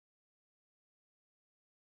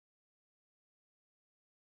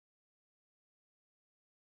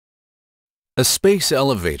A space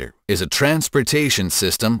elevator is a transportation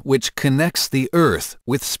system which connects the Earth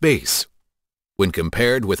with space. When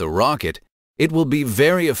compared with a rocket, it will be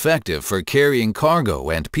very effective for carrying cargo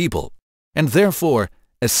and people, and therefore,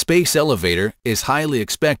 a space elevator is highly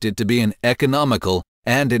expected to be an economical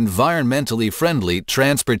and environmentally friendly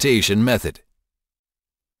transportation method.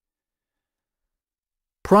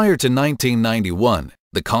 Prior to 1991,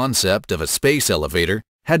 the concept of a space elevator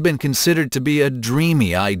had been considered to be a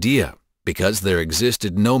dreamy idea because there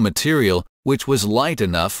existed no material which was light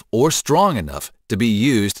enough or strong enough to be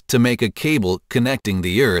used to make a cable connecting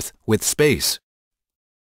the Earth with space.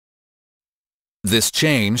 This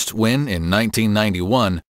changed when, in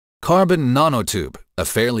 1991, carbon nanotube, a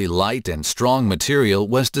fairly light and strong material,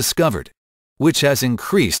 was discovered, which has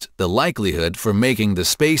increased the likelihood for making the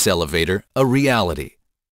space elevator a reality.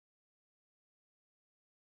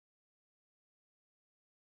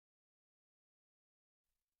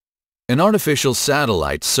 An artificial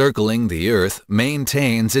satellite circling the Earth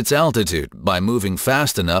maintains its altitude by moving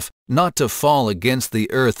fast enough not to fall against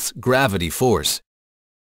the Earth's gravity force.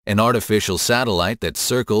 An artificial satellite that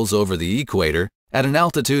circles over the equator at an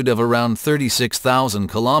altitude of around 36,000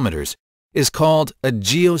 kilometers is called a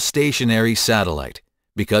geostationary satellite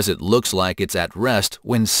because it looks like it's at rest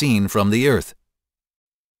when seen from the Earth.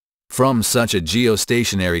 From such a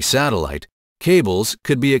geostationary satellite, cables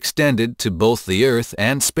could be extended to both the Earth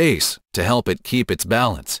and space to help it keep its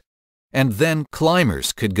balance, and then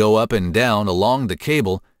climbers could go up and down along the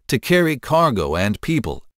cable to carry cargo and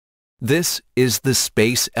people. This is the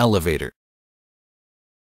space elevator.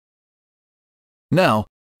 Now,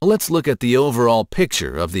 let's look at the overall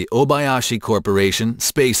picture of the Obayashi Corporation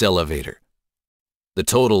space elevator. The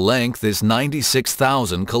total length is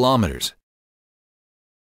 96,000 kilometers.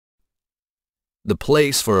 The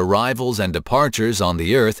place for arrivals and departures on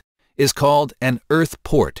the Earth is called an Earth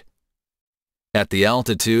port. At the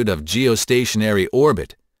altitude of geostationary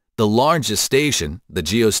orbit, the largest station, the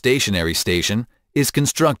geostationary station, is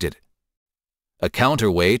constructed. A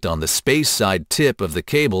counterweight on the space side tip of the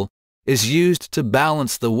cable is used to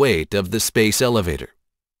balance the weight of the space elevator.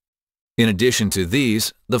 In addition to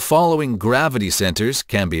these, the following gravity centers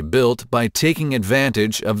can be built by taking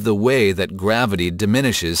advantage of the way that gravity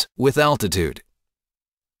diminishes with altitude.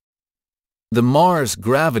 The Mars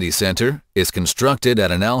Gravity Center is constructed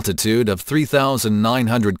at an altitude of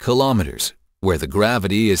 3,900 kilometers, where the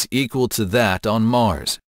gravity is equal to that on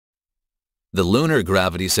Mars. The Lunar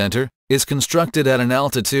Gravity Center is constructed at an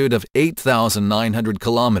altitude of 8,900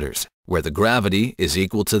 kilometers, where the gravity is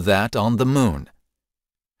equal to that on the Moon.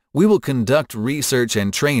 We will conduct research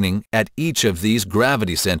and training at each of these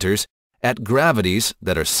gravity centers at gravities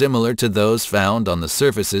that are similar to those found on the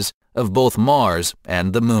surfaces of both Mars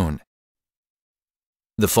and the Moon.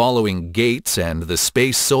 The following gates and the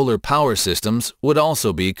space solar power systems would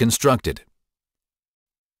also be constructed.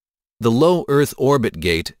 The Low Earth Orbit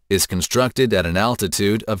Gate is constructed at an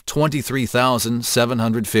altitude of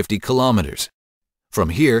 23,750 kilometers. From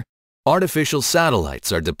here, artificial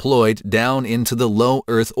satellites are deployed down into the low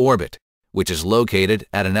Earth orbit, which is located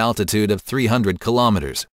at an altitude of 300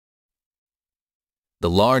 kilometers. The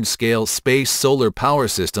large-scale space solar power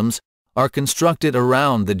systems are constructed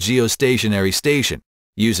around the geostationary station,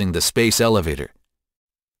 using the space elevator.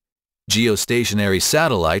 Geostationary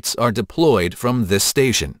satellites are deployed from this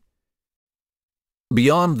station.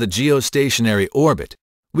 Beyond the geostationary orbit,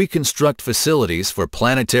 we construct facilities for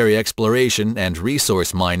planetary exploration and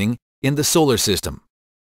resource mining in the solar system.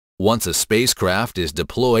 Once a spacecraft is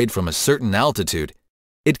deployed from a certain altitude,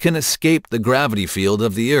 it can escape the gravity field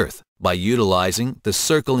of the Earth by utilizing the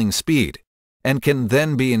circling speed and can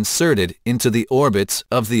then be inserted into the orbits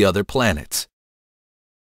of the other planets.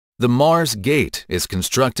 The Mars Gate is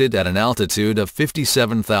constructed at an altitude of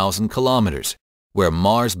 57,000 kilometers, where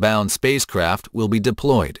Mars-bound spacecraft will be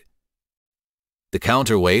deployed. The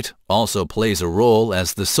counterweight also plays a role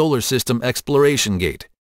as the Solar System Exploration Gate,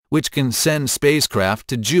 which can send spacecraft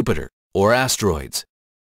to Jupiter or asteroids.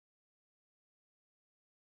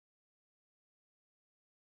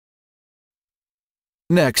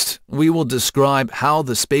 Next, we will describe how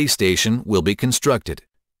the space station will be constructed.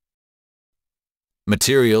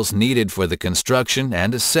 Materials needed for the construction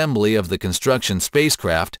and assembly of the construction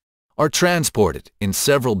spacecraft are transported in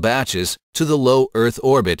several batches to the low Earth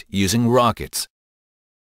orbit using rockets.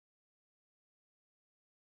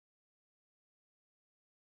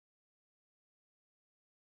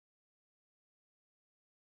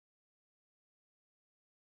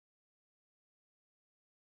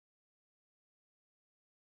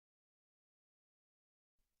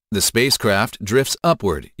 The spacecraft drifts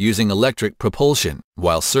upward using electric propulsion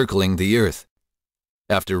while circling the Earth.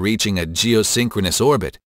 After reaching a geosynchronous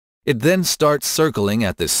orbit, it then starts circling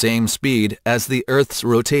at the same speed as the Earth's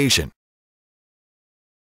rotation.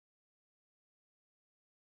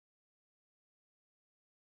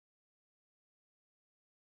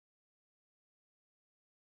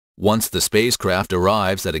 Once the spacecraft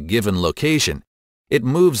arrives at a given location, it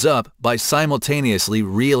moves up by simultaneously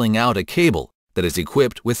reeling out a cable that is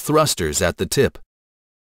equipped with thrusters at the tip.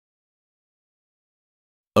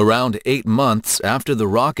 Around 8 months after the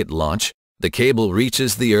rocket launch, the cable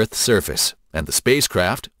reaches the Earth's surface, and the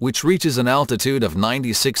spacecraft, which reaches an altitude of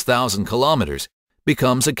 96,000 kilometers,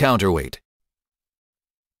 becomes a counterweight.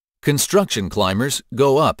 Construction climbers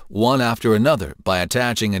go up one after another by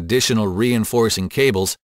attaching additional reinforcing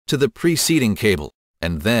cables to the preceding cable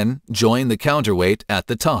and then join the counterweight at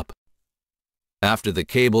the top. After the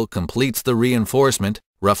cable completes the reinforcement,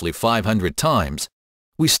 roughly 500 times,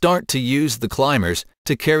 we start to use the climbers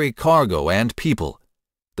to carry cargo and people.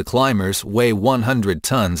 The climbers weigh 100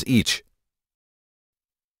 tons each.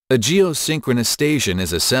 A geosynchronous station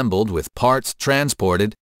is assembled with parts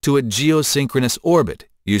transported to a geosynchronous orbit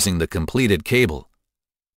using the completed cable.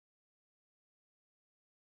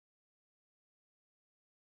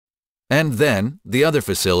 And then the other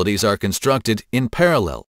facilities are constructed in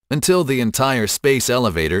parallel until the entire space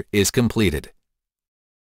elevator is completed.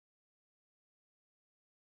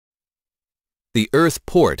 The Earth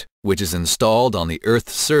port, which is installed on the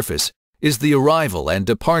Earth's surface, is the arrival and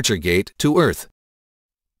departure gate to Earth.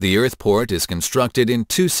 The Earth port is constructed in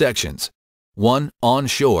 2 sections, one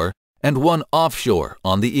onshore and one offshore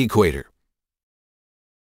on the equator.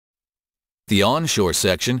 The onshore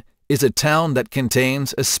section is a town that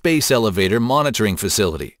contains a space elevator monitoring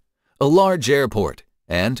facility, a large airport,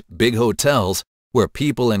 and big hotels where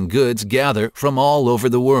people and goods gather from all over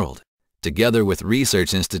the world, together with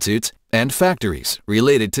research institutes and factories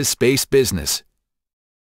related to space business.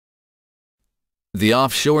 The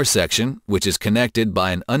offshore section, which is connected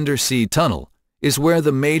by an undersea tunnel, is where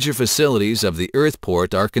the major facilities of the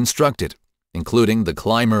Earthport are constructed, including the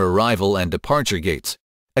climber arrival and departure gates,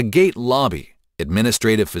 a gate lobby,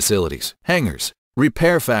 administrative facilities, hangars,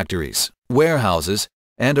 repair factories, warehouses,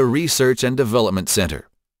 and a research and development center.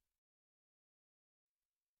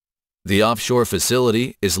 The offshore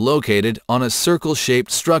facility is located on a circle-shaped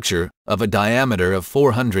structure of a diameter of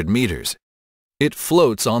 400 meters. It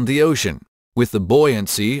floats on the ocean, with the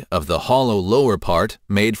buoyancy of the hollow lower part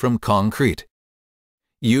made from concrete.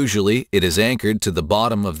 Usually it is anchored to the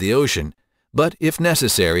bottom of the ocean, but if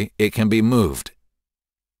necessary, it can be moved.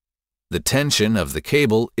 The tension of the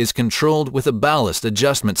cable is controlled with a ballast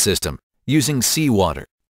adjustment system using seawater.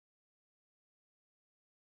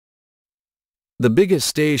 The biggest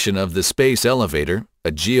station of the space elevator,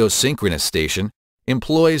 a geosynchronous station,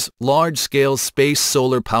 employs large-scale space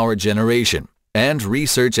solar power generation and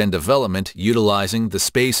research and development utilizing the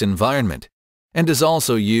space environment, and is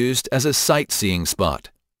also used as a sightseeing spot.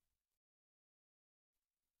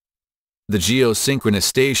 The geosynchronous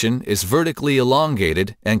station is vertically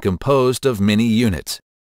elongated and composed of many units.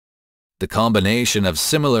 The combination of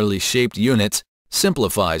similarly shaped units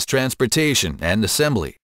simplifies transportation and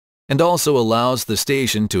assembly, and also allows the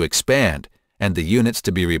station to expand and the units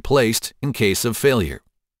to be replaced in case of failure.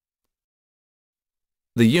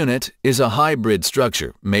 The unit is a hybrid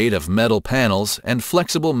structure made of metal panels and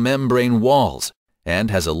flexible membrane walls and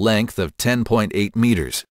has a length of 10.8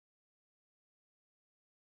 meters.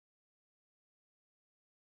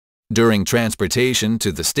 During transportation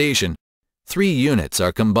to the station, 3 units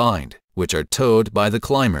are combined, which are towed by the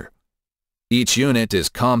climber. Each unit is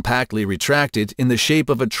compactly retracted in the shape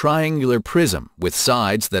of a triangular prism with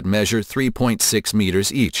sides that measure 3.6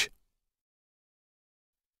 meters each.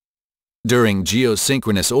 During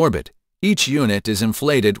geosynchronous orbit, each unit is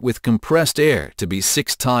inflated with compressed air to be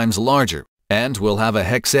 6 times larger and will have a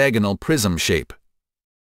hexagonal prism shape.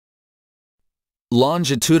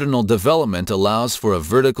 Longitudinal development allows for a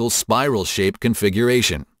vertical spiral shape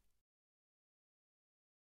configuration.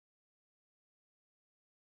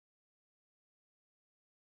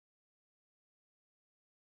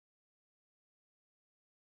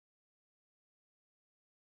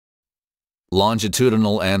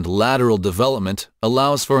 Longitudinal and lateral development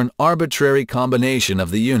allows for an arbitrary combination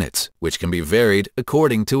of the units, which can be varied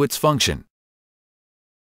according to its function.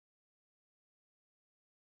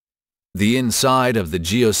 The inside of the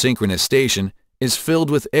geosynchronous station is filled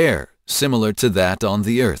with air similar to that on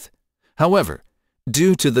the Earth. However,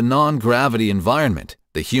 due to the non-gravity environment,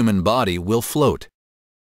 the human body will float.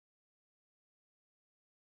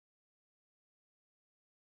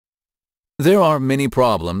 There are many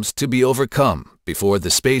problems to be overcome before the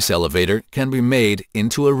space elevator can be made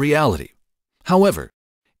into a reality. However,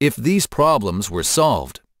 If these problems were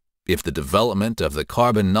solved, if the development of the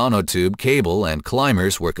carbon nanotube cable and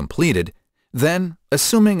climbers were completed, then,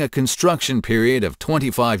 assuming a construction period of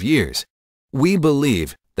 25 years, we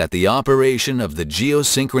believe that the operation of the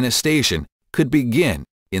geosynchronous station could begin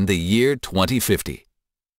in the year 2050.